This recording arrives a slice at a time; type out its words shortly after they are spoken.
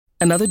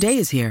Another day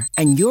is here,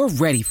 and you're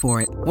ready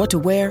for it. What to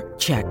wear?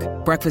 Check.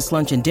 Breakfast,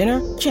 lunch, and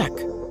dinner? Check.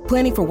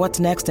 Planning for what's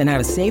next and how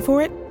to save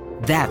for it?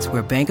 That's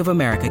where Bank of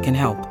America can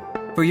help.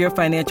 For your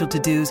financial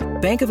to-dos,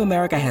 Bank of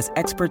America has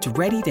experts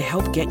ready to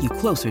help get you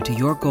closer to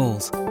your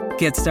goals.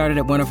 Get started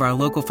at one of our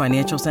local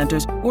financial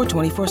centers or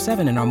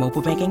 24/7 in our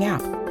mobile banking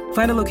app.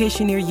 Find a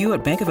location near you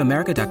at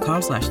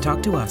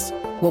bankofamerica.com/talktous.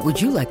 What would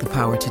you like the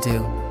power to do?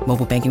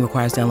 Mobile banking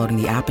requires downloading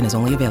the app and is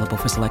only available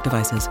for select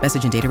devices.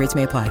 Message and data rates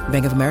may apply.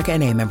 Bank of America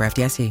N.A., member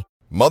FDIC.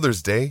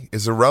 Mother's Day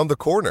is around the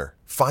corner.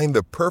 Find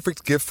the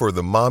perfect gift for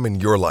the mom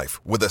in your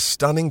life with a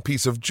stunning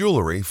piece of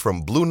jewelry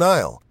from Blue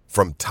Nile.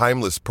 From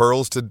timeless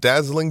pearls to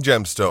dazzling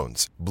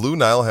gemstones, Blue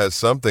Nile has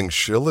something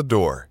she'll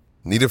adore.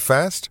 Need it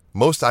fast?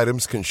 Most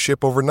items can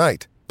ship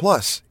overnight.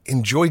 Plus,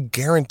 enjoy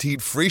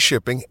guaranteed free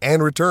shipping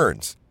and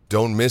returns.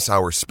 Don't miss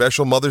our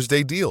special Mother's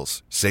Day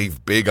deals.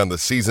 Save big on the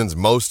season's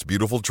most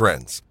beautiful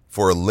trends.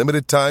 For a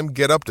limited time,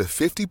 get up to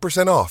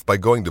 50% off by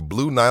going to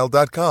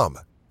BlueNile.com.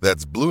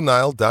 That's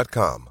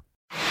BlueNile.com.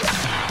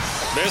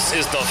 This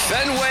is the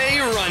Fenway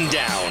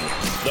Rundown,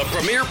 the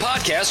premier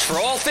podcast for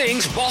all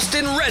things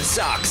Boston Red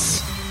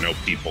Sox. You know,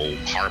 people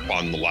harp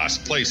on the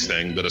last place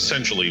thing, but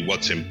essentially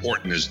what's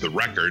important is the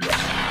record.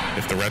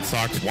 If the Red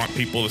Sox want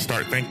people to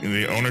start thinking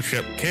the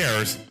ownership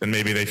cares, then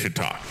maybe they should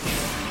talk.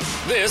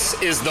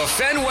 This is the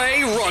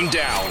Fenway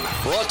Rundown,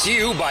 brought to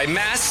you by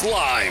Mass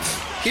Live.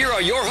 Here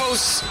are your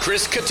hosts,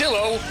 Chris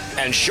Cotillo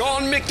and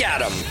Sean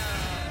McAdam.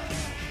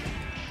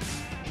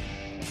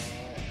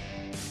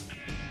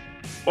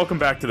 Welcome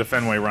back to the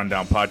Fenway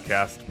Rundown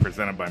podcast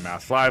presented by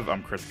Mass Live.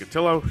 I'm Chris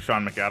Cotillo,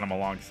 Sean McAdam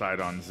alongside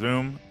on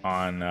Zoom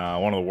on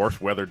one of the worst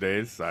weather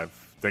days I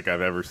think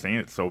I've ever seen.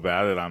 It's so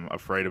bad that I'm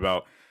afraid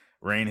about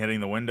rain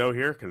hitting the window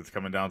here because it's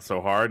coming down so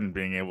hard and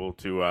being able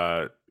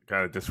to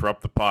kind of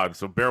disrupt the pod.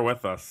 So bear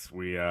with us.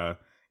 We're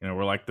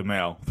like the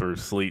mail through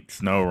sleet,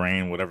 snow,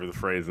 rain, whatever the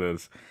phrase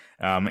is.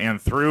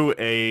 And through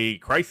a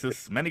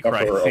crisis, many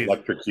crises.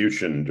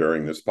 Electrocution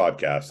during this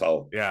podcast.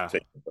 I'll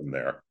take it from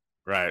there.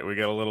 Right, we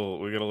get a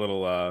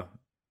little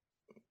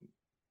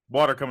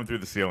water coming through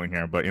the ceiling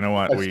here, but you know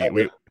what? I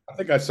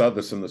think I saw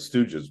this in the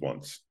Stooges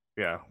once.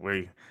 Yeah,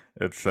 we're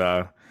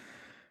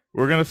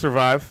gonna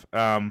survive.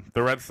 The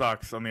Red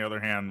Sox, on the other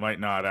hand,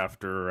 might not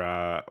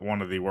after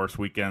one of the worst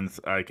weekends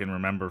I can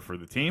remember for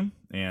the team,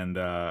 and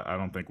I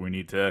don't think we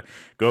need to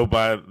go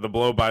by the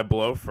blow by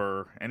blow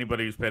for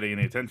anybody who's paying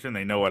any attention.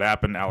 They know what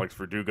happened. Alex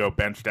Verdugo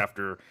benched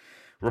after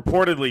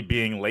reportedly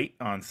being late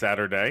on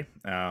Saturday,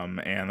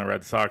 and the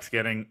Red Sox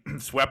getting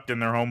swept in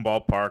their home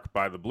ballpark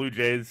by the Blue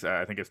Jays.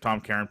 I think as Tom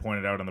Caron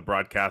pointed out on the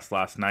broadcast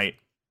last night,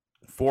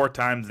 4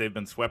 times they've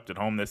been swept at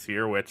home this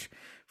year, which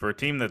for a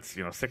team that's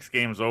 6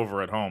 games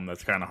over at home,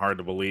 that's kind of hard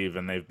to believe.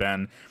 And they've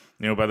been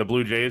by the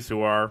Blue Jays,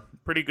 who are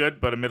pretty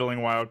good but a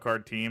middling wild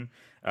card team,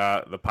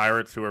 the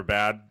Pirates, who are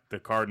bad, the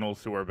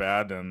Cardinals, who are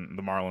bad, and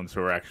the Marlins,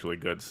 who are actually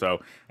good.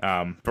 So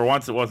for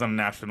once, it wasn't a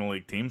National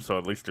League team, so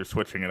at least they're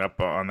switching it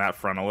up on that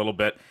front a little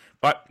bit.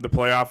 But the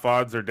playoff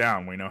odds are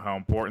down. We know how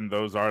important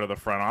those are to the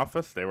front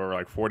office. They were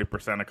like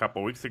 40% a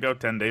couple weeks ago,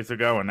 10 days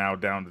ago, and now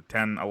down to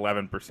 10,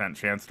 11%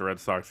 chance the Red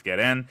Sox get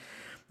in.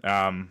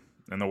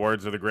 In the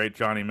words of the great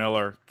Johnny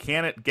Miller,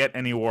 can it get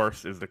any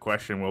worse is the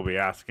question we'll be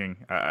asking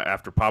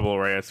after Pablo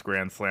Reyes'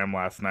 grand slam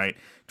last night.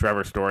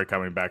 Trevor Story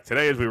coming back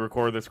today as we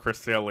record this. Chris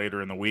Sale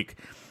later in the week.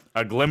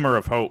 A glimmer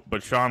of hope.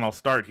 But, Sean, I'll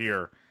start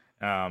here.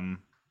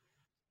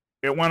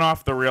 It went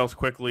off the rails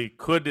quickly.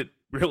 Could it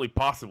really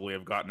possibly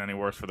have gotten any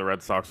worse for the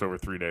Red Sox over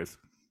 3 days?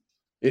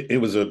 It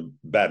was a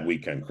bad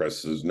weekend,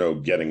 Chris. There's no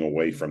getting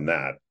away from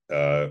that.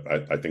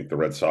 I think the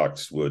Red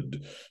Sox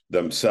would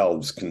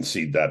themselves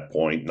concede that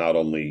point, not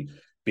only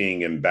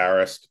being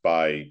embarrassed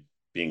by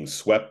being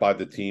swept by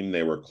the team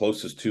they were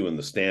closest to in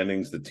the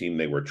standings, the team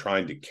they were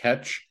trying to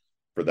catch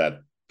for that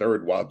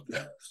third wild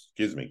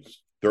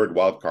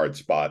card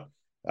spot.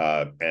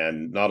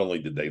 And not only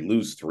did they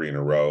lose 3 in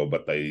a row,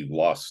 but they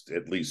lost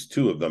at least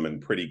 2 of them in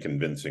pretty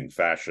convincing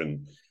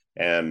fashion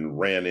and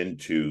ran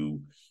into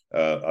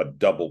a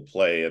double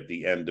play at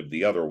the end of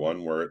the other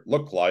one where it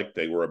looked like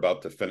they were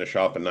about to finish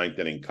off a 9th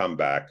inning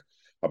comeback.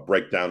 A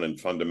breakdown in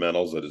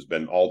fundamentals that has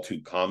been all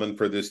too common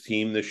for this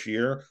team this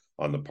year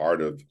on the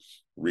part of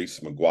Reese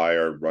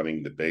McGuire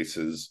running the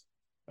bases.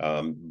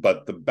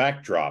 But the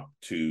backdrop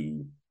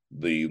to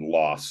the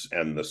loss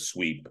and the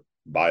sweep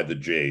by the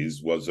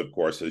Jays was, of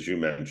course, as you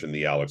mentioned,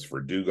 the Alex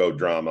Verdugo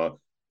drama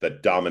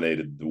that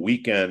dominated the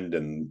weekend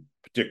and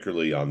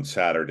particularly on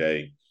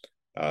Saturday.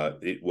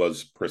 It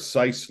was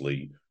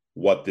precisely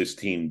what this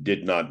team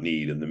did not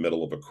need in the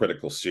middle of a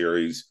critical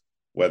series.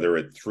 Whether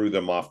it threw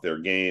them off their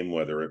game,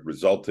 whether it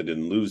resulted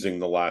in losing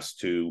the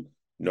last 2,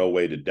 no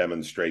way to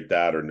demonstrate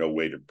that or no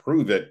way to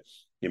prove it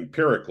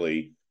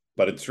empirically,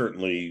 but it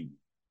certainly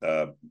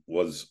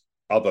was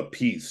of a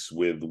piece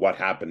with what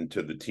happened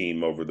to the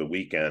team over the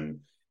weekend,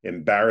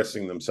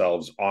 embarrassing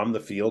themselves on the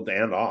field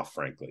and off,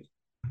 frankly.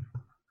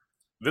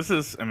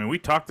 We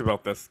talked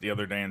about this the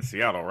other day in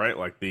Seattle, right?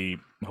 Like the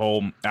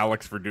whole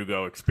Alex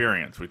Verdugo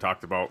experience. We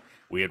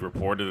had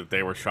reported that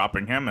they were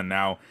shopping him, and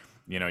now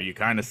you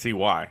kind of see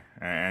why.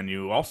 And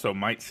you also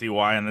might see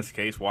why in this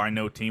case, why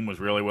no team was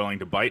really willing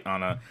to bite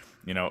on a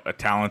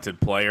talented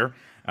player.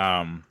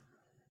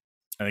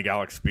 I think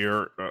Alex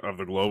Spear of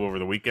the Globe over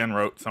the weekend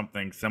wrote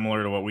something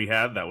similar to what we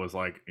had that was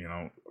like,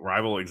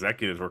 rival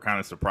executives were kind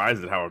of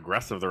surprised at how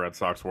aggressive the Red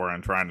Sox were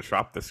in trying to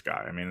shop this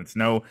guy. I mean, it's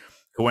no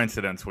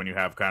coincidence when you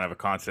have kind of a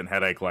constant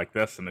headache like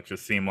this, and it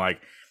just seemed like,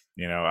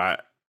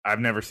 I've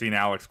never seen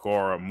Alex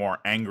Cora more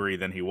angry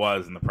than he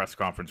was in the press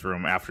conference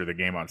room after the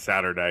game on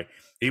Saturday.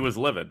 He was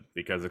livid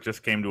because it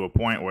just came to a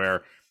point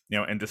where,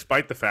 and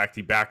despite the fact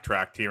he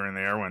backtracked here and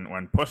there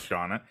when pushed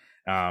on it,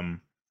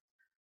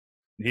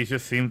 he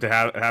just seemed to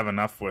have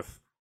enough with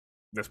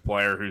this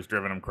player who's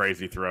driven him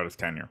crazy throughout his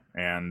tenure.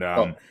 And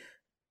at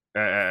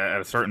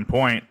a certain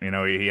point,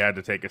 he had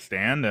to take a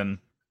stand, and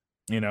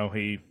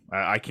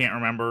I can't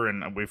remember,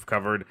 and we've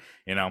covered,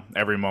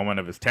 every moment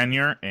of his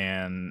tenure,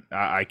 and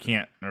I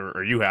can't,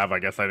 or you have, I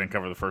guess I didn't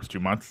cover the first 2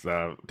 months,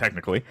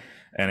 technically,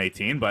 in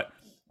 18, but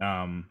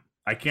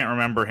I can't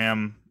remember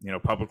him,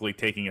 publicly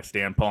taking a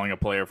stand, pulling a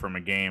player from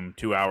a game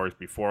 2 hours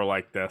before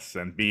like this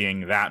and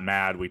being that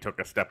mad. We took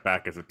a step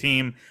back as a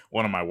team,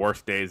 one of my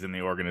worst days in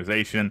the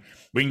organization.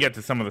 We can get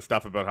to some of the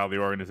stuff about how the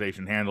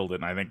organization handled it,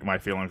 and I think my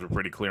feelings were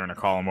pretty clear in a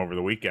column over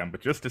the weekend,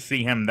 but just to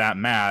see him that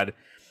mad,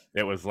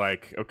 it was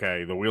like,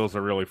 okay, the wheels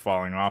are really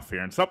falling off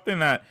here. And something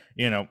that,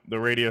 the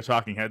radio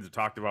talking heads have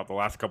talked about the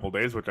last couple of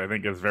days, which I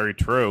think is very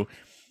true,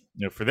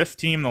 for this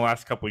team the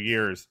last couple of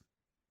years,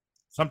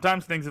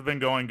 sometimes things have been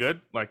going good,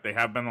 like they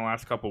have been the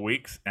last couple of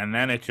weeks, and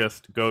then it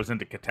just goes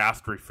into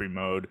catastrophe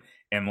mode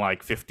in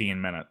like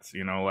 15 minutes.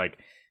 Like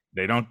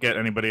they don't get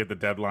anybody at the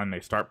deadline,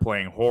 they start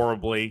playing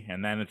horribly,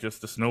 and then the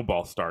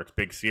snowball starts.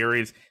 Big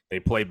series, they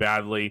play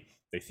badly,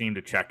 they seem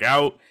to check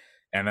out,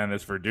 and then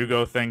this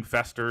Verdugo thing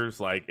festers.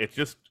 Like it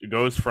just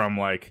goes from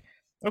like,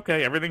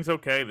 okay, everything's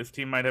okay, this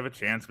team might have a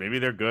chance, maybe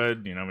they're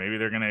good, maybe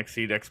they're going to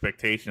exceed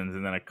expectations,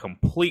 and then a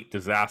complete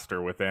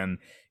disaster within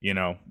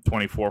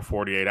 24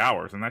 48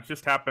 hours. And that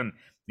just happened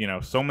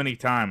so many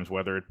times,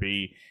 whether it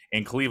be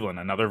in Cleveland,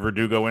 another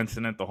Verdugo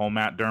incident, the whole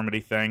Matt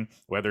Dermody thing,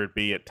 whether it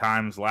be at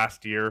times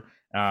last year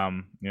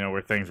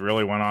where things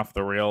really went off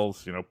the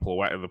rails, the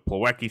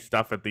Plawecki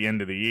stuff at the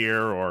end of the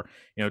year, or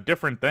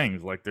different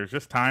things. Like there's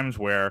just times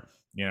where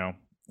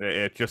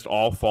it just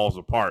all falls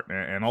apart,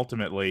 and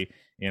ultimately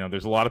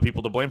there's a lot of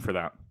people to blame for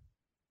that.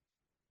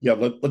 Yeah,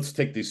 let's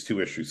take these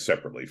two issues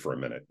separately for a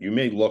minute. You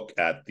may look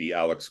at the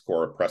Alex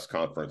Cora press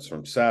conference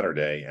from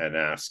Saturday and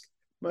ask,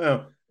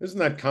 well, isn't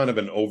that kind of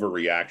an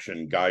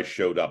overreaction? Guys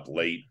showed up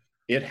late.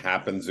 It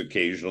happens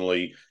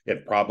occasionally.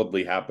 It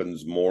probably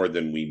happens more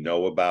than we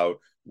know about.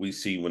 We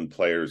see when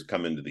players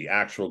come into the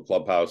actual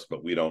clubhouse,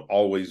 but we don't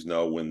always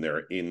know when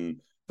they're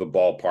in the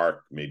ballpark,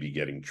 maybe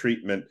getting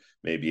treatment,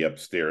 maybe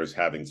upstairs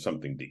having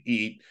something to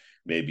eat,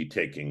 maybe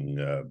taking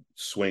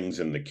swings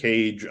in the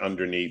cage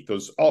underneath.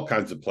 Those all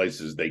kinds of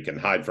places they can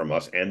hide from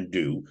us, and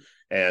do.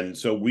 And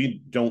so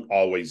we don't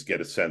always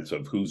get a sense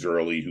of who's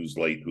early, who's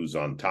late, who's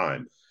on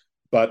time.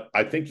 But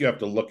I think you have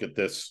to look at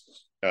this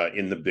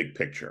in the big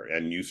picture.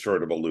 And you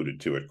sort of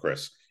alluded to it,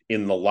 Chris.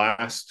 In the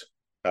last,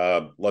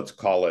 let's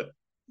call it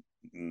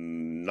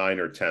 9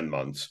 or 10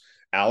 months,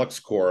 Alex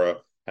Cora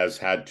has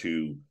had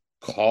to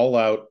call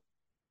out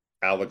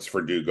Alex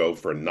Verdugo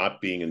for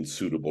not being in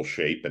suitable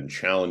shape and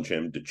challenge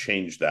him to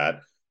change that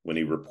when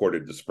he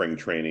reported to spring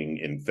training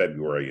in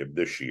February of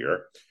this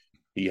year.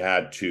 He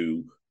had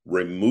to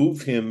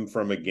remove him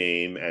from a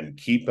game and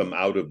keep him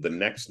out of the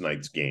next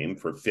night's game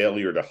for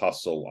failure to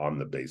hustle on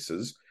the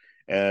bases.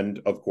 And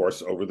of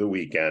course, over the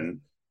weekend,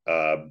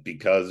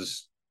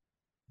 because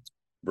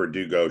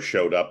Verdugo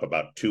showed up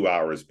about 2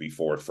 hours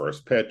before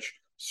first pitch,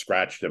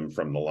 scratched him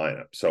from the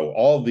lineup. So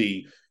all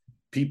the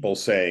people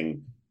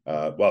saying,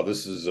 well,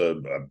 this is a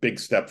big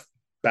step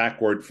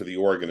backward for the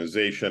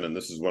organization, and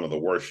this is one of the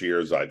worst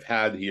years I've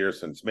had here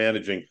since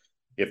managing.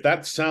 If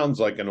that sounds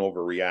like an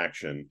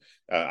overreaction,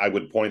 I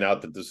would point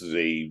out that this is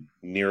a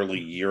nearly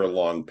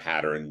year-long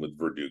pattern with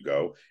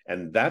Verdugo,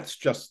 and that's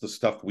just the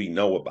stuff we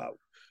know about.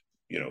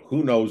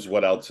 Who knows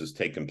what else has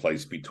taken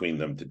place between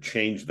them to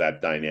change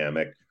that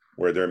dynamic,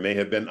 where there may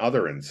have been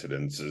other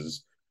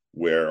instances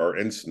where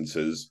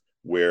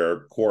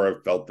Cora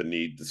felt the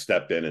need to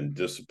step in and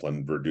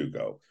discipline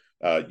Verdugo.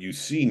 You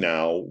see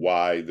now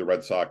why the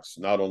Red Sox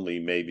not only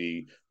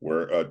maybe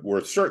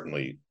were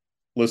certainly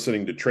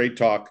listening to trade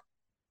talk,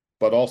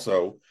 but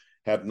also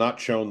have not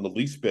shown the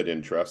least bit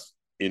interest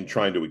in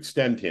trying to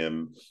extend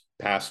him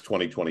past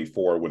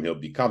 2024 when he'll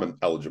become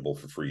eligible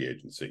for free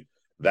agency.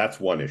 That's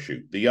one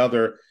issue. The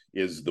other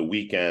is the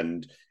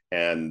weekend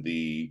and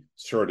the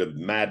sort of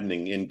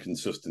maddening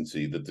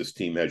inconsistency that this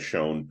team has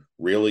shown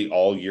really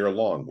all year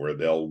long, where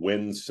they'll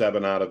win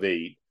 7 out of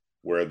 8,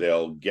 where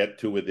they'll get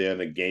to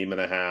within a game and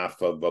a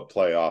half of a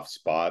playoff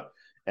spot.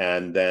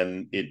 And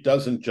then it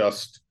doesn't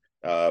just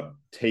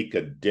take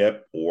a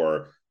dip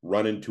or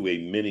run into a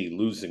mini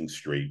losing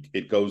streak.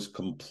 It goes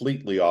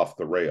completely off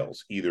the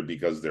rails, either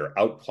because they're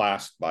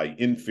outclassed by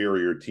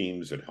inferior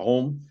teams at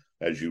home,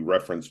 as you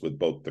referenced with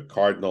both the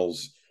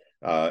Cardinals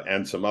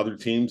and some other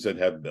teams that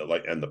have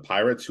and the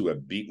Pirates who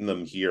have beaten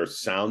them here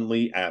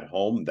soundly at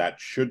home. That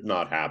should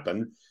not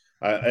happen.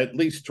 At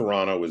least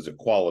Toronto is a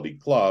quality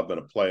club and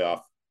a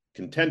playoff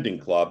contending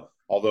club.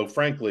 Although,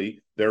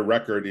 frankly, their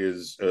record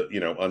is,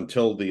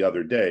 until the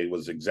other day,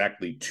 was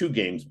exactly 2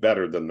 games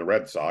better than the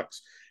Red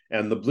Sox.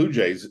 And the Blue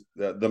Jays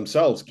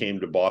themselves came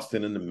to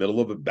Boston in the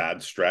middle of a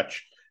bad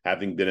stretch,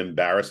 having been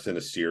embarrassed in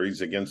a series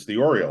against the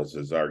Orioles,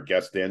 as our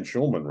guest Dan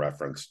Schulman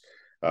referenced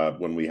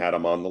when we had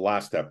him on the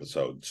last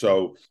episode.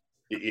 So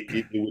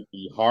it would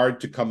be hard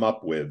to come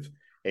up with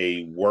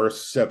a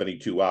worse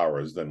 72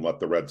 hours than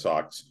what the Red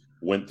Sox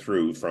went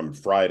through from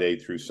Friday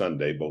through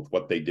Sunday, both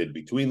what they did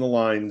between the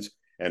lines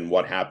and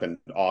what happened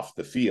off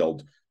the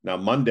field. Now,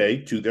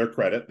 Monday, to their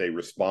credit, they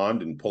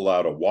respond and pull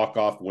out a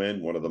walk-off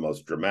win, one of the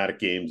most dramatic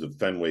games of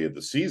Fenway of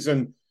the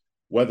season.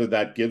 Whether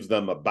that gives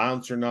them a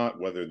bounce or not,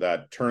 whether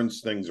that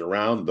turns things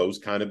around, those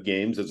kind of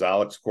games, as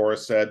Alex Cora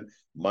said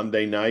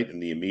Monday night in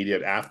the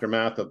immediate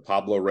aftermath of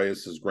Pablo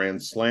Reyes's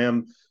grand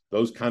slam,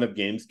 those kind of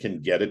games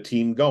can get a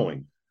team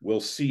going. We'll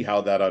see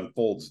how that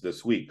unfolds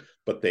this week,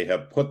 but they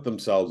have put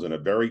themselves in a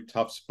very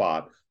tough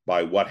spot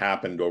by what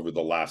happened over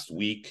the last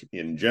week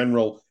in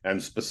general,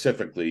 and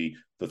specifically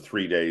the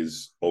 3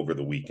 days over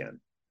the weekend.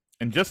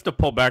 And just to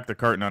pull back the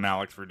curtain on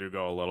Alex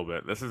Verdugo a little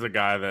bit, this is a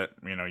guy that,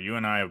 you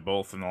and I have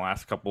both in the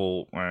last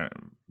couple,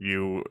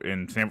 you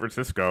in San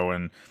Francisco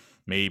and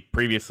me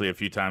previously a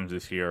few times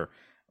this year,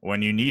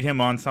 when you need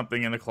him on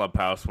something in the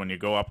clubhouse, when you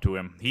go up to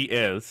him, he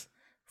is,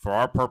 for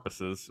our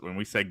purposes, when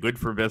we say good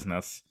for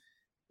business,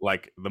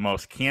 like the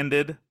most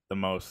candid, the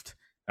most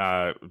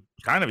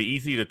kind of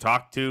easy to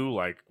talk to,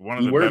 like one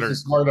of the better. He wears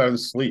his heart on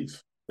his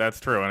sleeve. That's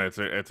true, and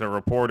it's a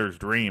reporter's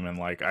dream, and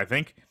like I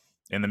think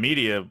in the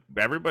media,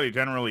 everybody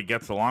generally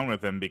gets along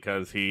with him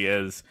because he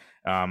is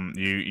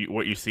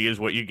what you see is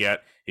what you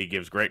get. He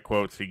gives great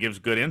quotes. He gives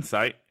good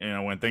insight,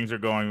 when things are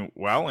going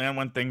well and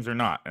when things are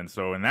not. And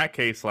so in that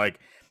case, like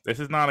this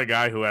is not a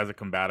guy who has a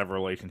combative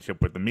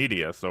relationship with the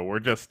media. So we're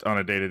just on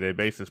a day-to-day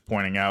basis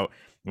pointing out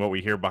what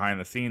we hear behind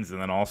the scenes,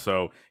 and then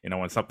also,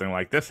 when something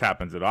like this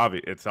happens,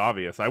 it's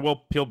obvious. I will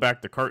peel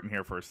back the curtain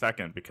here for a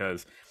second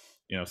because,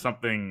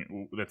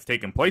 something that's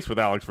taken place with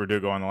Alex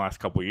Verdugo in the last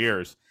couple of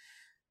years.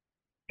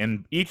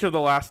 In each of the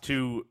last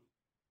 2,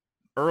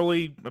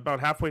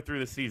 about halfway through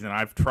the season,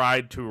 I've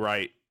tried to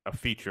write a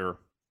feature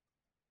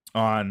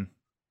on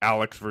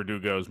Alex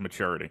Verdugo's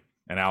maturity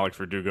and Alex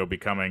Verdugo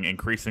becoming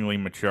increasingly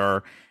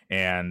mature,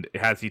 and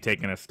has he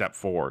taken a step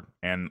forward?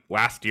 And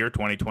last year,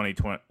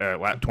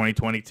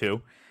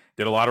 2022,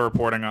 did a lot of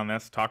reporting on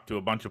this, talked to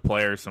a bunch of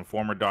players, some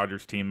former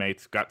Dodgers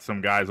teammates, got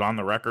some guys on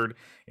the record,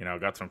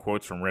 got some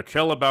quotes from Rich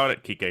Hill about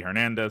it, Kike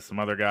Hernandez, some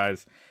other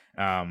guys,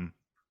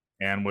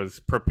 and was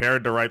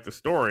prepared to write the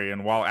story.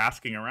 And while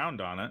asking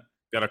around on it,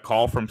 got a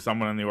call from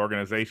someone in the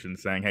organization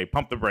saying, hey,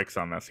 pump the brakes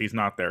on this. He's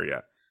not there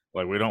yet.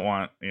 Like, we don't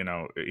want,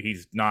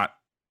 he's not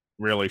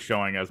really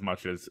showing as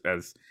much as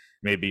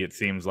maybe it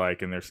seems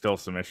like, and there's still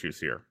some issues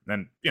here.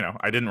 And,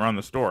 I didn't run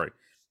the story.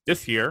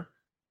 This year,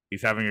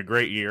 he's having a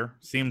great year.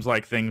 Seems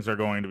like things are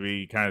going to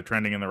be kind of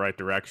trending in the right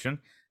direction.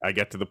 I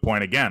get to the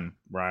point again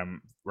where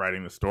I'm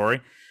writing the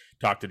story.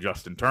 Talk to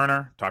Justin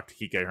Turner, talk to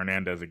Kike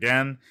Hernandez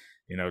again,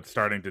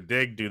 starting to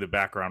do the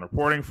background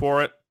reporting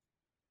for it.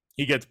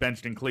 He gets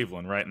benched in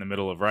Cleveland right in the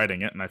middle of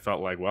writing it. And I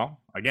felt like,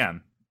 well,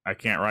 again, I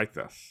can't write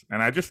this.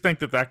 And I just think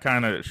that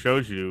kind of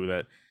shows you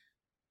that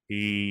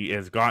he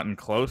has gotten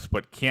close,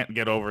 but can't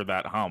get over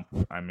that hump.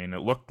 I mean, it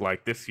looked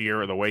like this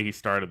year, the way he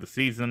started the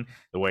season,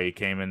 the way he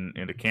came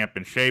into camp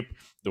in shape,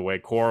 the way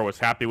Cora was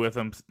happy with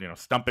him,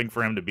 stumping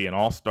for him to be an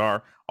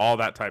all-star, all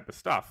that type of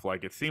stuff.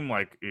 Like, it seemed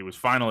like he was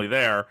finally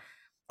there,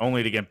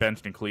 only to get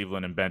benched in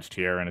Cleveland and benched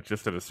here. And it's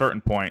just at a certain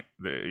point,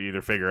 you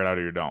either figure it out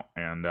or you don't.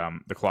 And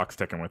the clock's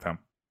ticking with him.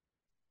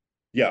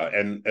 Yeah,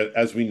 and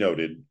as we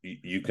noted,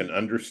 you can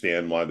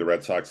understand why the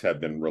Red Sox have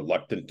been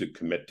reluctant to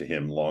commit to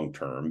him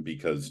long-term,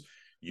 because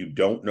you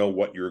don't know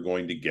what you're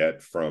going to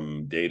get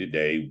from day to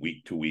day,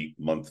 week to week,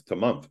 month to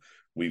month.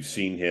 We've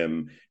seen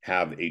him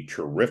have a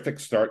terrific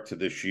start to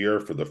this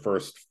year. For the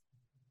first,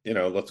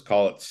 let's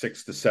call it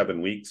 6 to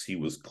 7 weeks, he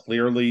was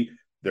clearly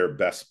their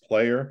best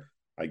player.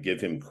 I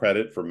give him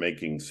credit for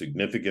making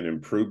significant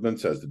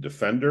improvements as a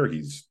defender.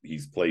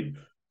 He's played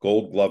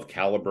Gold Glove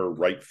caliber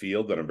right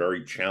field in a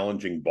very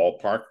challenging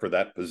ballpark for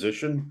that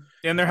position.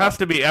 And there has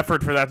to be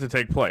effort for that to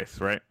take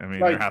place, right? I mean,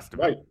 there has to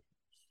be. Right.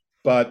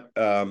 But,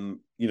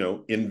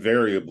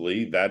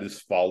 invariably that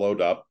is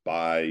followed up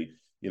by,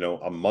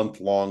 a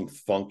month-long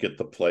funk at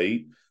the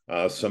plate,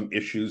 some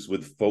issues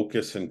with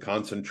focus and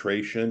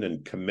concentration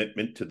and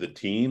commitment to the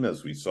team,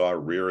 as we saw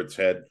rear its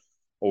head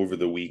over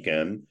the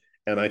weekend.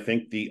 And I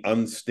think the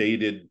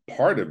unstated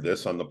part of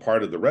this on the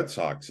part of the Red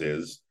Sox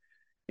is,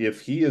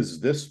 if he is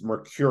this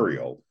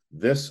mercurial,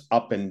 this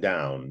up and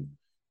down,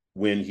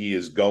 when he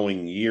is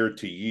going year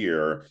to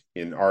year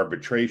in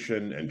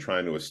arbitration and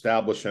trying to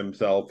establish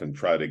himself and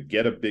try to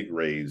get a big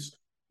raise,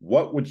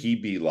 what would he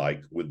be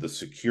like with the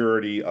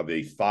security of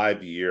a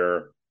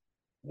 5-year,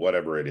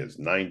 whatever it is,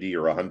 $90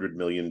 or $100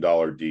 million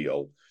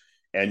deal?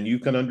 And you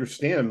can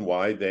understand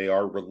why they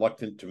are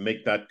reluctant to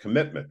make that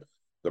commitment.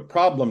 The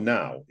problem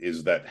now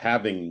is that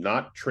having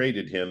not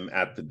traded him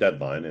at the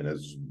deadline, and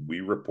as we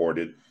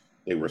reported,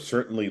 they were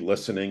certainly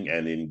listening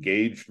and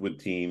engaged with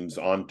teams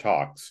on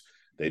talks.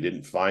 They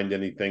didn't find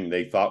anything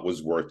they thought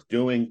was worth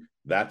doing.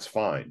 That's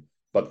fine.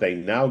 But they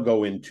now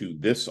go into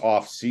this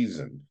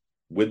offseason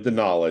with the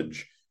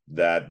knowledge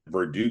that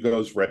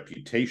Verdugo's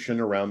reputation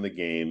around the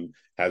game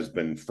has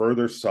been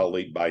further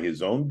sullied by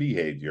his own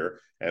behavior,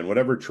 and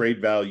whatever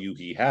trade value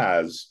he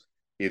has,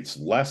 it's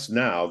less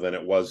now than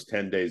it was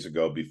 10 days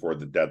ago before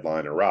the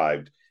deadline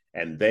arrived,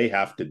 and they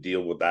have to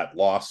deal with that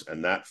loss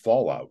and that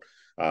fallout.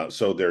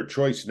 So their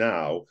choice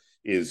now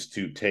is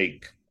to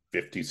take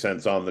 50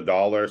 cents on the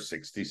dollar,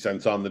 60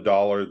 cents on the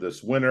dollar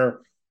this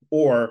winter,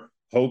 or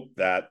hope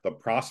that the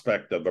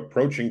prospect of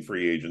approaching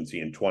free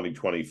agency in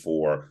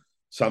 2024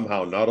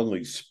 somehow not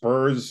only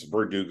spurs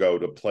Verdugo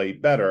to play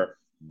better,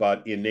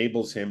 but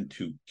enables him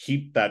to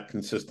keep that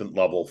consistent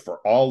level for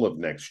all of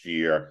next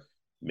year.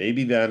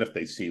 Maybe then if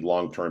they see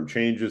long-term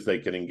changes, they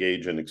can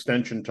engage in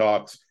extension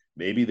talks.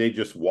 Maybe they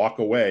just walk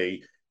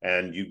away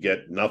and you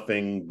get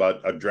nothing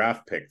but a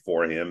draft pick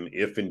for him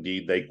if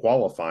indeed they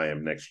qualify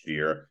him next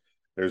year.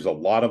 There's a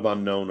lot of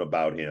unknown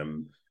about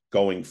him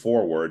going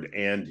forward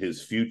and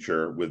his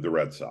future with the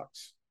Red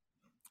Sox.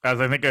 As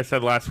I think I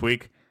said last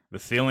week, the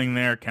ceiling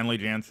there, Kenley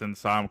Jansen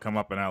saw him come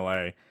up in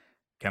L.A.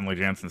 Kenley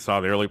Jansen saw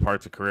the early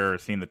parts of career,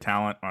 has seen the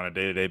talent on a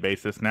day-to-day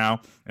basis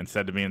now, and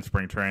said to me in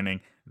spring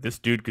training, this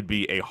dude could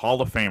be a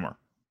Hall of Famer.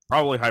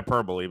 Probably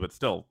hyperbole, but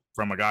still,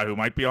 from a guy who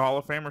might be a Hall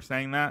of Famer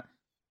saying that,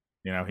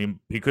 you know,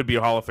 he could be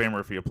a Hall of Famer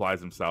if he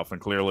applies himself,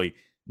 and clearly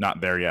not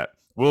there yet.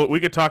 We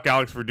could talk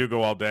Alex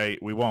Verdugo all day.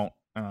 We won't.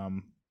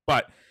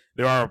 But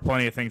there are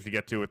plenty of things to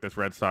get to with this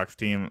Red Sox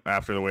team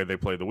after the way they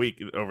played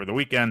over the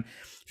weekend.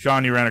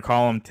 Sean, you ran a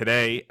column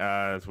today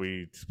as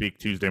we speak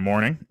Tuesday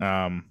morning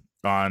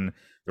on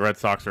the Red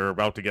Sox are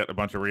about to get a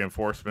bunch of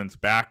reinforcements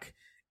back.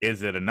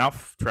 Is it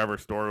enough? Trevor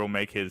Story will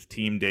make his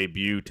team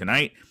debut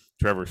tonight.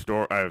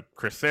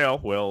 Chris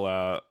Sale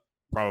will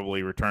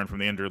probably return from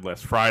the injured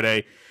list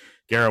Friday.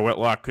 Garrett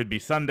Whitlock could be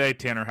Sunday.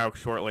 Tanner Houck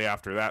shortly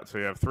after that. So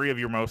you have three of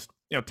your most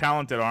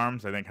talented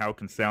arms. I think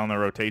Houck and Sale in the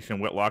rotation,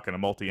 Whitlock in a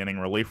multi-inning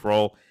relief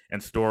role,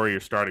 and Story, your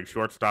starting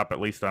shortstop,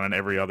 at least on an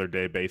every other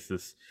day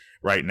basis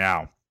right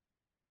now.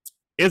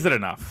 Is it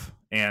enough?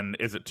 And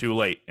is it too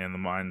late in the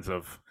minds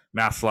of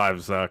Mass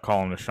Live's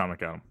columnist Sean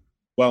McAdam?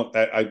 Well,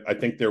 I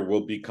think there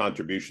will be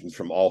contributions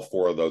from all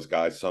four of those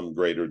guys, some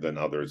greater than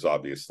others,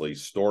 obviously.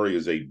 Story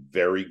is a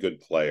very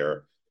good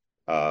player.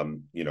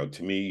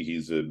 To me,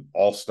 he's an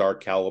all-star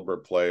caliber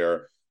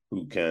player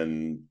who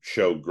can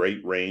show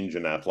great range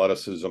and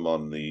athleticism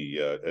on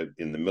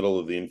in the middle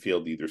of the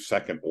infield, either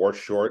second or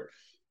short.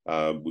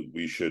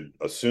 We should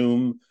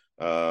assume,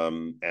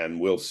 and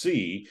we'll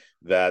see,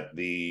 that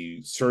the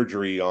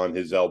surgery on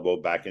his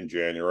elbow back in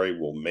January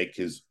will make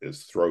his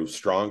throw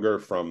stronger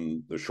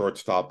from the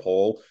shortstop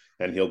hole,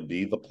 and he'll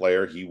be the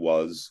player he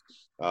was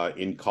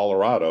in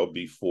Colorado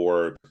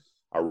before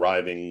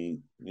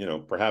arriving,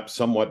 perhaps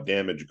somewhat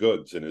damaged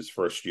goods in his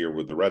first year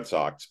with the Red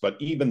Sox. But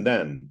even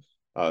then,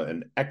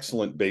 an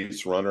excellent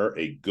base runner,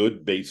 a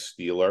good base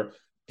stealer,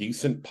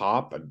 decent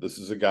pop. And this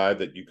is a guy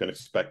that you can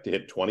expect to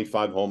hit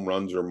 25 home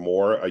runs or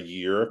more a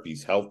year if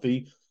he's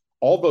healthy.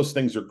 All those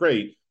things are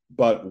great,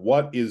 but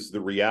what is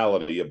the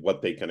reality of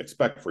what they can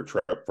expect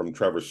from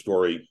Trevor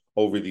Story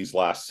over these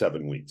last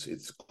 7 weeks?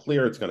 It's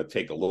clear it's going to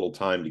take a little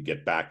time to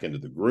get back into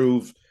the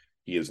groove.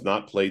 He has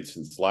not played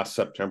since last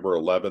September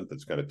 11th.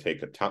 It's going to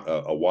take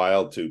a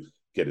while to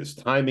get his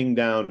timing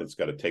down. It's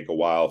going to take a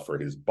while for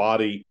his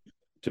body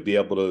to be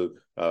able to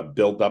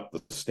build up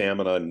the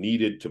stamina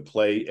needed to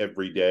play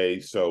every day.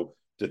 So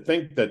to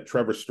think that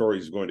Trevor Story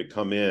is going to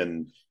come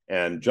in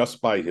and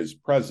just by his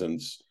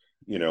presence,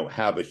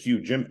 have a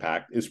huge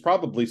impact is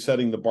probably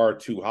setting the bar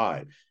too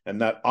high.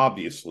 And that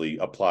obviously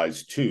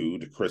applies to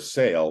Chris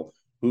Sale,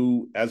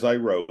 who, as I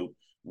wrote,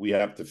 we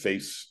have to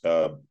face,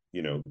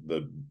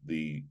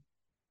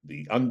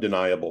 the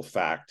undeniable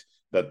fact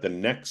that the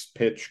next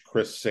pitch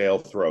Chris Sale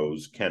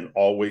throws can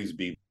always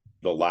be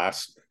the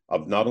last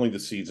of not only the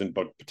season,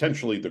 but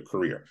potentially the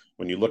career.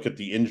 When you look at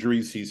the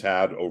injuries he's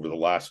had over the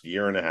last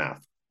year and a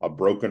half, a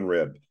broken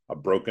rib, a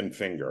broken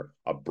finger,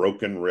 a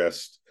broken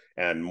wrist,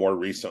 and more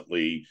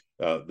recently,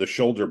 the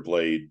shoulder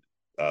blade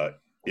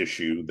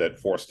issue that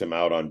forced him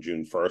out on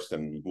June 1st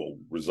and will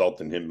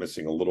result in him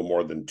missing a little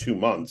more than 2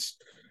 months.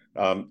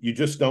 You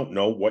just don't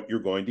know what you're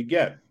going to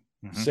get.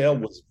 Mm-hmm. Sale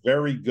was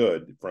very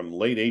good from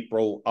late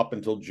April up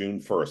until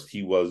June 1st.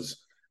 He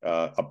was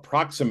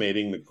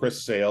approximating the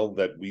Chris Sale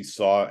that we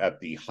saw at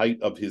the height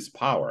of his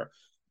power.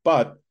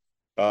 But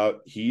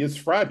he is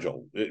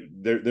fragile.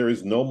 There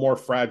is no more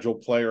fragile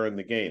player in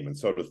the game. And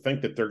so to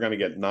think that they're going to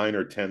get 9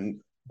 or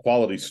 10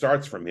 quality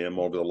starts from him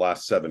over the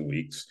last 7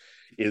 weeks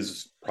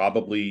is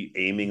probably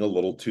aiming a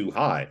little too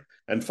high.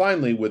 And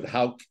finally, with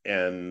Houck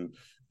and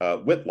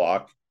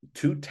Whitlock,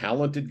 two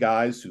talented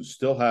guys who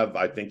still have,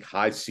 I think,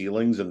 high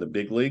ceilings in the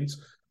big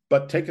leagues,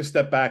 but take a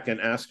step back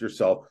and ask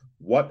yourself,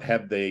 what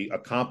have they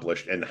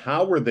accomplished and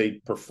how were they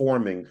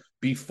performing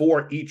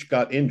before each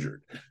got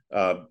injured?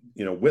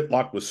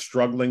 Whitlock was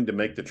struggling to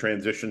make the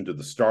transition to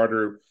the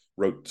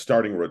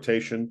starting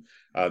rotation.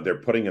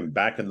 They're putting him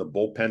back in the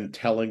bullpen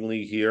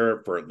tellingly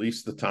here for at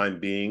least the time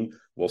being.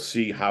 We'll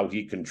see how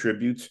he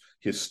contributes.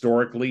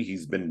 Historically,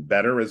 he's been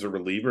better as a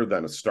reliever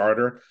than a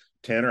starter.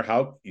 Tanner,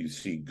 how you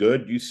see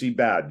good, you see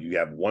bad. You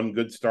have one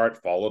good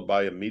start followed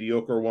by a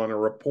mediocre one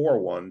or a poor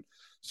one.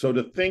 So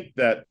to think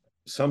that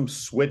some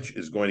switch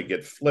is going to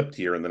get flipped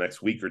here in the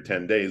next week or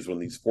 10 days when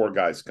these four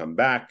guys come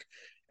back,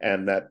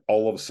 and that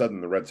all of a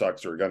sudden the Red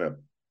Sox are going to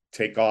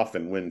take off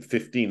and win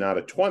 15 out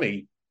of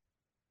 20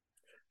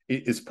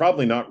 is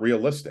probably not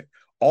realistic.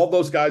 All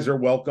those guys are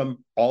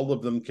welcome. All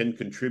of them can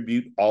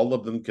contribute. All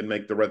of them can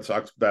make the Red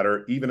Sox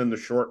better, even in the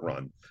short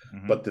run.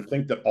 Mm-hmm. But to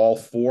think that all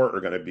four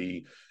are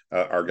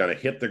going to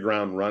hit the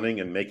ground running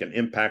and make an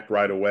impact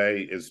right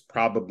away is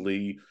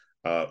probably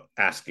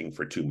asking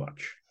for too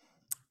much.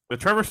 The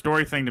Trevor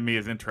Story thing to me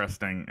is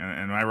interesting,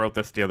 and I wrote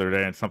this the other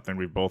day, and something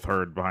we've both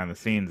heard behind the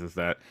scenes is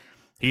that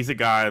he's a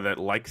guy that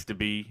likes to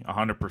be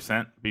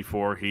 100%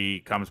 before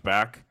he comes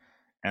back,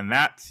 and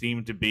that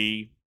seemed to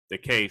be the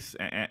case.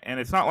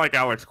 And it's not like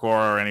Alex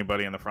Cora or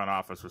anybody in the front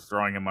office was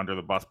throwing him under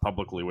the bus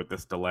publicly with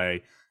this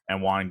delay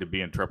and wanting to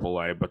be in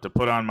AAA. But to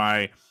put on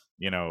my,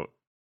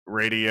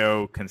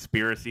 radio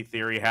conspiracy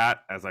theory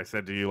hat, as I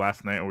said to you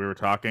last night when we were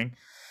talking,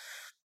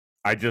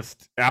 I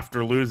just,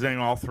 after losing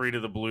all three to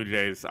the Blue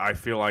Jays, I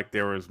feel like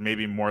there was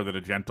maybe more than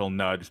a gentle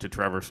nudge to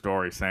Trevor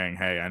Story saying,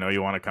 hey, I know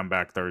you want to come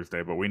back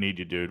Thursday, but we need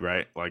you, dude,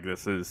 right? Like,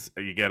 this is,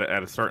 you get it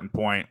at a certain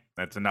point,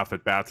 that's enough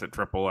at bats at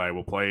AAA.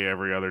 We'll play you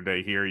every other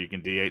day here. You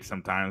can DH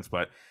sometimes,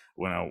 but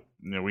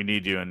we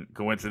need you. And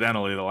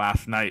coincidentally, the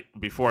last night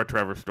before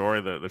Trevor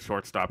Story, the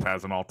shortstop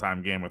has an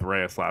all-time game with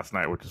Reyes last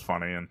night, which is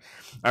funny and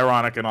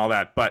ironic and all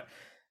that. But,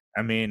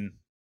 I mean,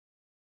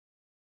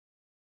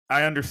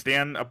 I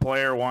understand a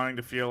player wanting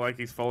to feel like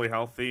he's fully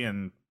healthy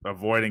and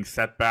avoiding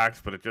setbacks,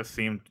 but it just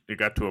seemed it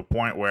got to a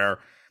point where,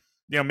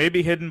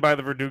 maybe hidden by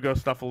the Verdugo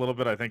stuff a little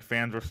bit. I think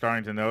fans were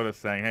starting to notice,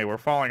 saying, hey, we're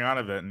falling out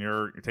of it, and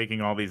you're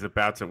taking all these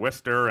at-bats at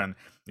Worcester. And,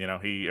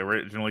 he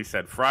originally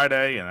said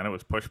Friday, and then it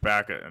was pushed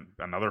back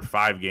another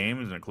 5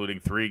 games,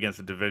 including 3 against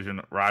a division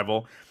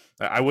rival.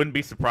 I wouldn't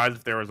be surprised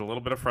if there was a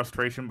little bit of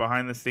frustration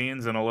behind the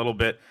scenes and a little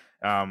bit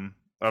of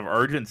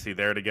urgency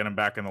there to get him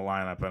back in the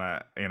lineup.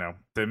 And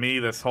to me,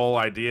 this whole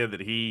idea that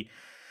he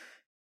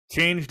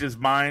changed his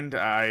mind,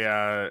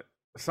 I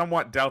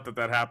somewhat doubt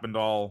that happened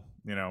all,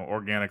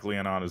 organically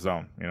and on his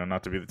own.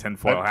 Not to be the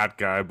tinfoil hat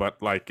guy,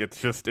 but like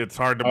it's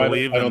hard to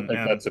believe. I don't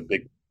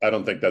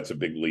think that's a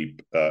big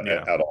leap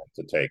at all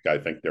to take. I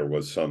think there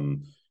was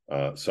some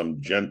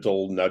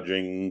gentle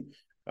nudging,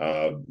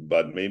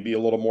 but maybe a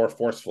little more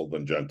forceful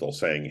than gentle,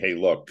 saying, hey,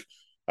 look,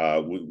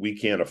 we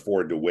can't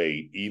afford to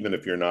wait. Even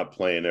if you're not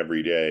playing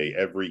every day,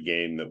 every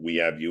game that we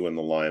have you in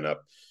the lineup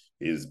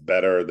is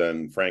better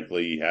than,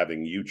 frankly,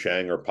 having Yu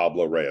Chang or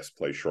Pablo Reyes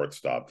play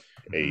shortstop.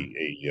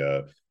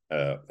 Mm-hmm.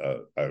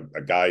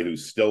 A guy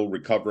who's still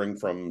recovering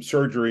from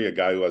surgery, a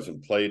guy who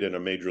hasn't played in a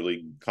major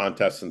league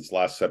contest since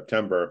last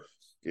September,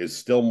 is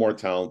still more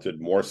talented,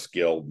 more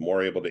skilled,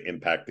 more able to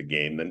impact the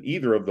game than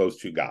either of those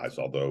two guys.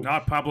 Although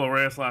not Pablo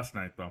Reyes last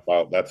night, though.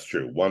 Well, that's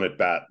true. One at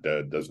bat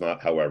does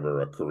not,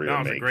 however, a career.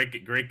 No, it was a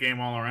great game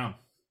all around.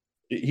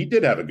 He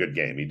did have a good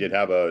game. He did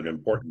have an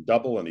important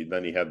double, and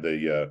then he had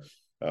the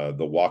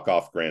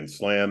walk-off grand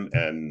slam.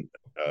 And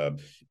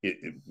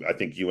I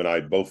think you and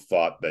I both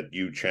thought that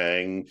Yu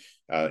Chang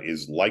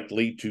is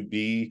likely to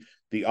be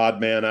the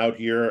odd man out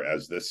here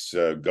as this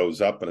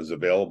goes up and is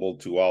available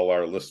to all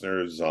our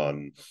listeners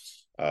on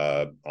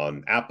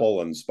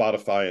Apple and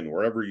Spotify and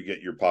wherever you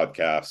get your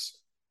podcasts.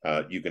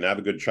 You can have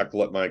a good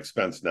chuckle at my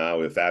expense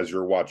now if, as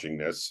you're watching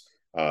this,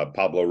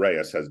 Pablo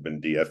Reyes has been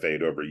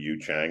DFA'd over Yu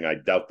Chang. I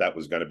doubt that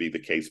was going to be the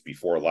case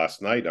before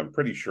last night. I'm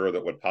pretty sure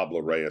that what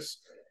Pablo Reyes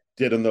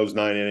did in those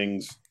 9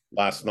 innings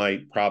last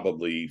night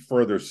probably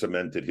further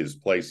cemented his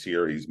place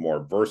here. He's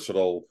more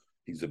versatile.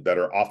 He's a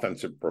better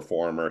offensive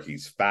performer.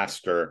 He's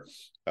faster.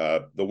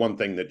 The one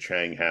thing that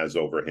Chang has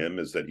over him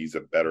is that he's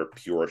a better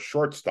pure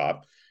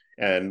shortstop.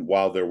 And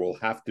while there will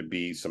have to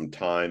be some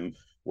time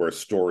where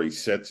Story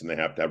sits and they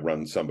have to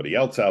run somebody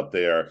else out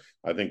there,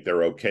 I think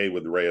they're okay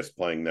with Reyes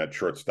playing that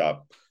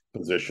shortstop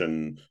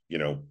position,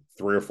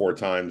 3 or 4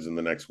 times in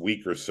the next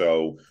week or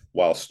so,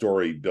 while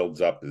Story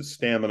builds up his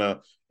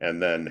stamina,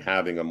 and then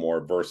having a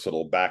more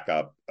versatile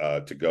backup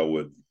to go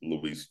with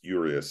Luis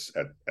Urias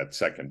at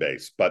second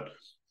base. But,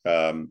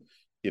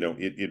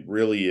 it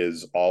really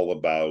is all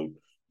about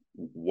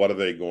what are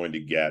they going to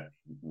get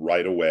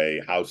right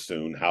away, how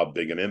soon, how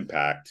big an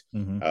impact.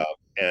 Mm-hmm.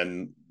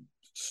 And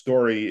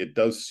Story, it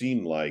does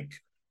seem like,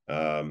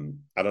 I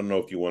don't know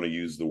if you want to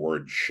use the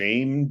word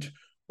shamed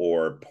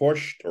or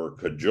pushed or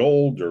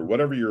cajoled or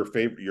whatever your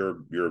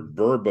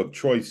verb of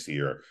choice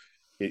here.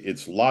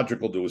 It's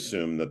logical to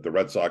assume that the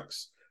Red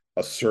Sox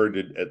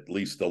asserted at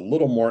least a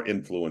little more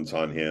influence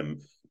on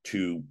him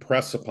to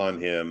press upon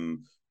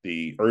him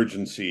the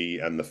urgency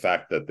and the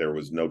fact that there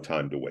was no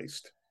time to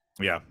waste.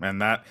 Yeah,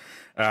 and that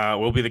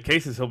will be the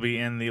case as he'll be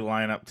in the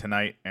lineup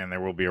tonight, and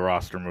there will be a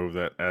roster move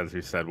that, as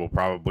you said, will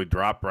probably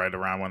drop right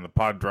around when the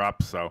pod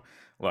drops. So,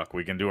 look,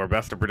 we can do our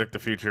best to predict the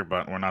future,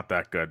 but we're not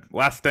that good.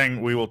 Last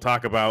thing we will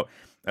talk about,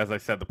 as I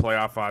said, the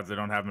playoff odds. I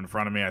don't have them in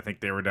front of me. I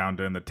think they were down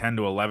to in the 10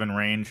 to 11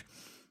 range.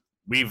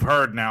 We've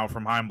heard now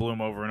from Chaim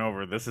Bloom over and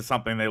over, this is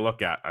something they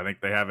look at. I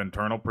think they have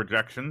internal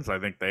projections. I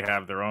think they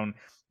have their own,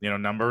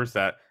 numbers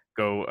that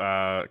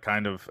go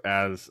kind of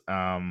as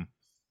guide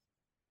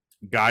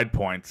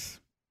points.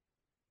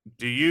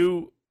 Do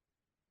you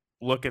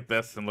look at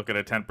this and look at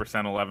a 10%,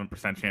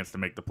 11% chance to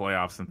make the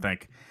playoffs and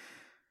think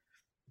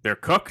they're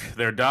cooked,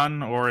 they're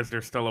done, or is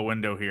there still a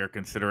window here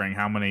considering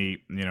how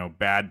many,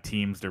 bad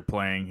teams they're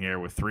playing here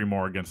with 3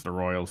 more against the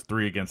Royals,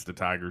 3 against the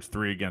Tigers,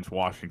 3 against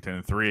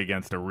Washington, 3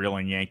 against a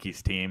reeling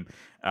Yankees team?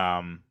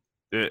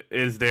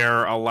 Is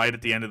there a light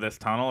at the end of this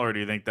tunnel, or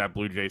do you think that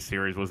Blue Jays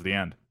series was the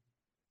end?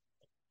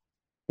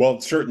 Well,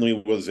 it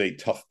certainly was a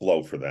tough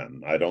blow for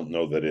them. I don't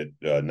know that it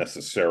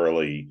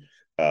necessarily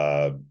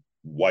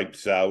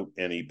wipes out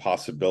any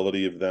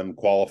possibility of them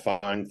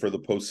qualifying for the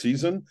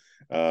postseason.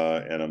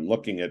 And I'm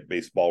looking at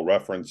Baseball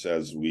Reference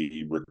as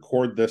we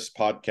record this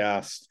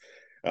podcast.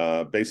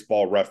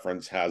 Baseball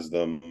Reference has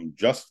them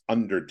just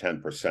under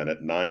 10%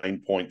 at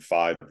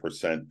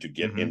 9.5% to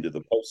get into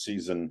the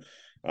postseason.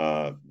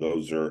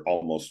 Those are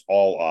almost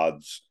all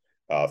odds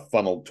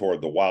funneled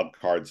toward the wild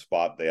card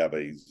spot. They have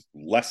a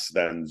less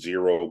than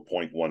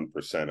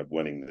 0.1% of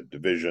winning the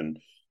division.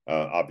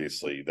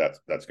 Obviously,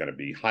 that's going to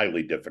be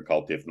highly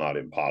difficult, if not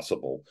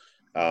impossible.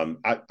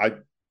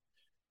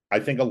 I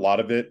think a lot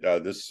of it,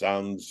 this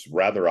sounds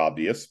rather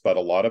obvious, but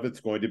a lot of it's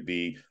going to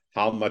be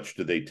how much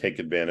do they take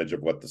advantage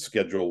of what the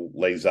schedule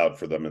lays out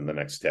for them in the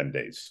next 10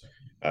 days.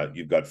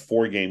 You've got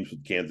 4 games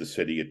with Kansas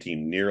City, a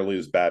team nearly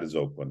as bad as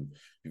Oakland.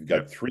 You've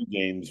got 3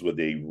 games with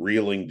a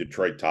reeling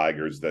Detroit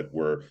Tigers that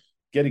were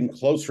getting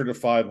closer to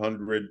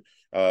 500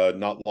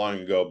 not long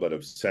ago, but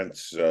have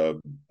since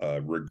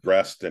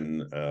regressed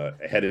and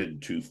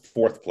headed to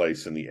 4th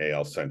place in the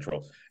AL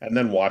Central. And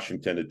then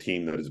Washington, a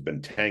team that has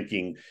been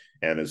tanking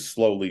and is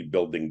slowly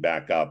building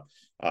back up.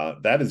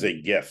 That is a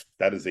gift.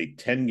 That is a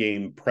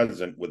 10-game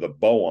present with a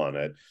bow on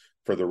it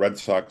for the Red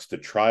Sox to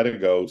try to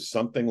go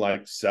something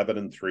like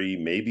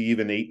 7-3, maybe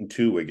even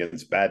 8-2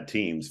 against bad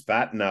teams,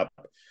 fatten up,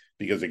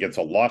 because it gets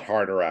a lot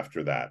harder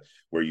after that,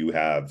 where you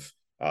have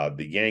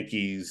the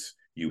Yankees,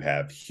 you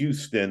have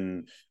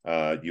Houston,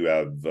 you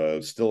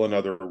have still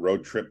another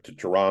road trip to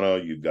Toronto.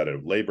 You've got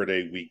a Labor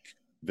Day week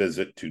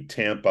visit to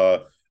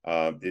Tampa.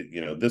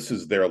 This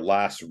is their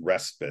last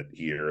respite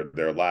here,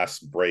 their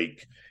last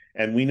break.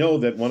 And we know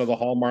that one of the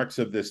hallmarks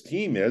of this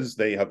team is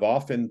they have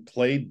often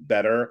played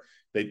better.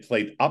 They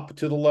played up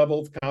to the level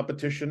of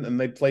competition and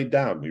they played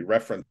down. We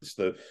referenced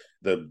the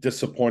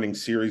disappointing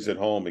series at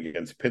home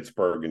against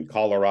Pittsburgh and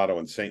Colorado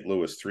and St.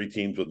 Louis, 3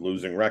 teams with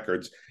losing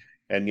records.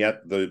 And yet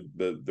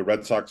the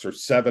Red Sox are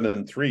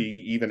 7-3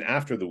 even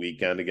after the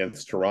weekend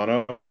against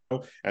Toronto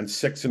and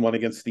 6-1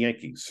 against the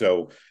Yankees.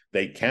 So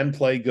they can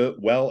play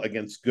well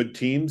against good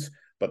teams,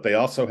 but they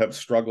also have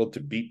struggled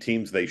to beat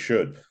teams they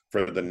should.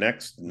 For the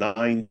next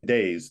 9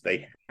 days,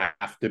 they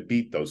have to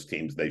beat those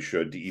teams they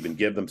should to even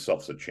give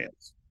themselves a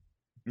chance.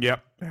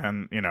 Yep.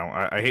 And,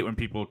 I hate when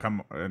people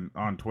come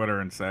on Twitter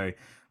and say,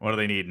 what do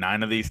they need,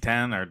 9 of these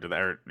 10? Or do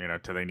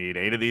they need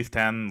 8 of these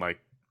 10? Like,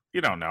 you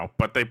don't know,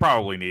 but they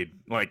probably need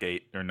like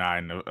 8 or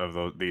 9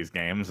 of these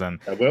games. And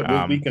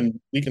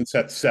we can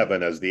set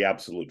 7 as the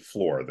absolute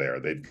floor there.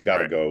 They've got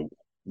to go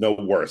no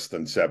worse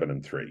than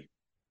 7-3.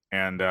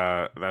 And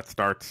that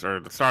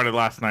started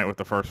last night with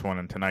the first one,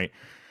 and tonight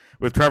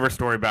with Trevor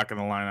Story back in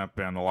the lineup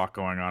and a lot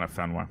going on at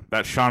Fenway.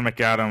 That's Sean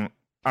McAdam.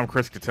 I'm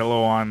Chris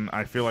Cotillo on.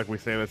 I feel like we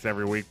say this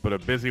every week, but a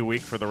busy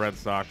week for the Red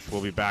Sox.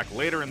 We'll be back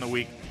later in the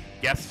week.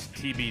 Guest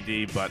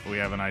TBD, but we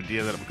have an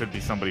idea that it could be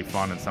somebody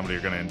fun and somebody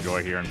you're going to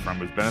enjoy hearing from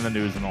who's been in the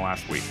news in the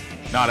last week.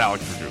 Not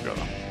Alex Verdugo,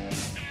 though.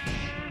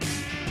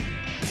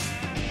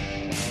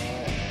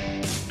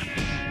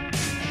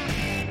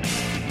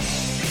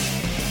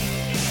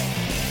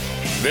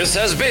 This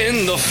has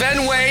been the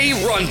Fenway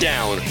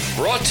Rundown,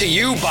 brought to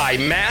you by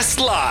Mass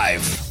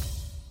Live.